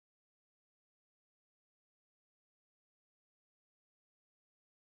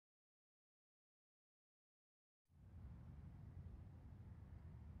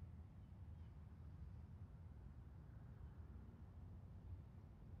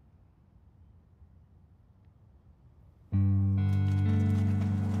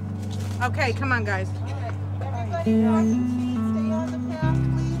Okay, come on, guys. Everybody, stay on the path,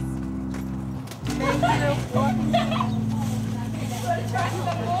 please.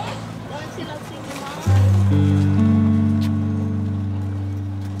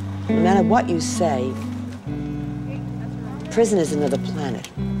 No matter what you say, prison is another planet.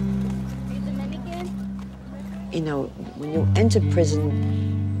 You know, when you enter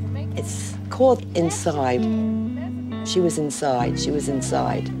prison, it's called inside. She was inside, she was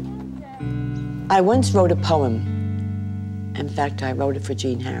inside. I once wrote a poem. In fact, I wrote it for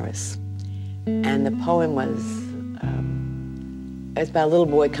Jean Harris. And the poem was, it was about a little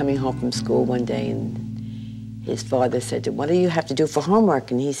boy coming home from school one day, and his father said to him, "What do you have to do for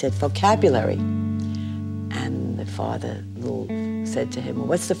homework?" And he said, "Vocabulary." And the father said to him, "Well,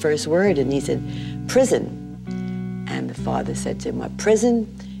 what's the first word?" And he said, "Prison." And the father said to him, "Well, prison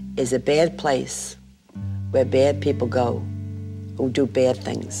is a bad place where bad people go who do bad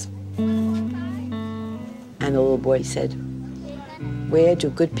things." And the little boy said, "Where do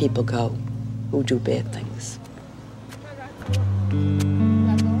good people go who do bad things?"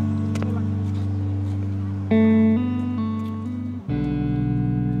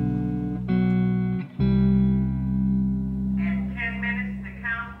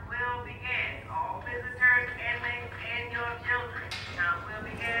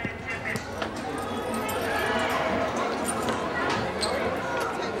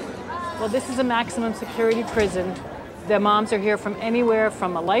 Well, this is a maximum security prison. The moms are here from anywhere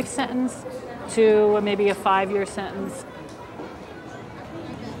from a life sentence to maybe a 5-year sentence.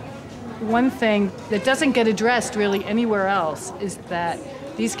 One thing that doesn't get addressed really anywhere else is that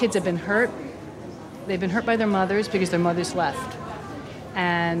these kids have been hurt. They've been hurt by their mothers because their mothers left.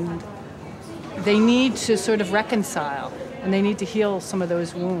 And they need to sort of reconcile, and they need to heal some of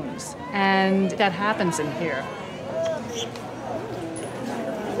those wounds. And that happens in here.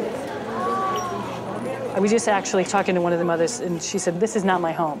 I was just actually talking to one of the mothers, and she said, "This is not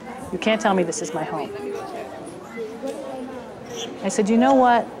my home. You can't tell me this is my home." I said, "You know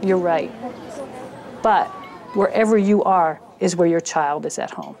what? You're right. But wherever you are is where your child is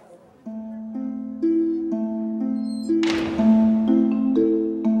at home."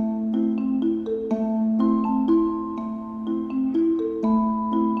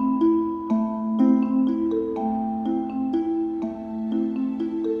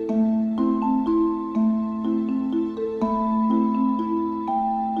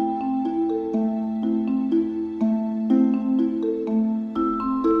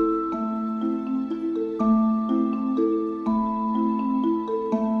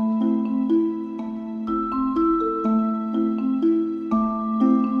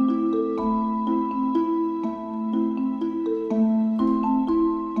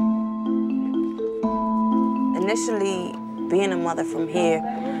 Initially, being a mother from here,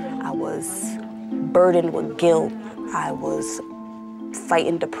 I was burdened with guilt. I was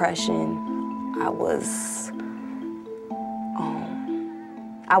fighting depression. I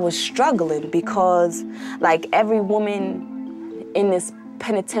was struggling because, like every woman in this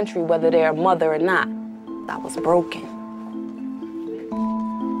penitentiary, whether they're a mother or not, I was broken.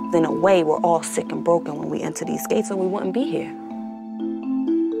 In a way, we're all sick and broken when we enter these gates, or we wouldn't be here.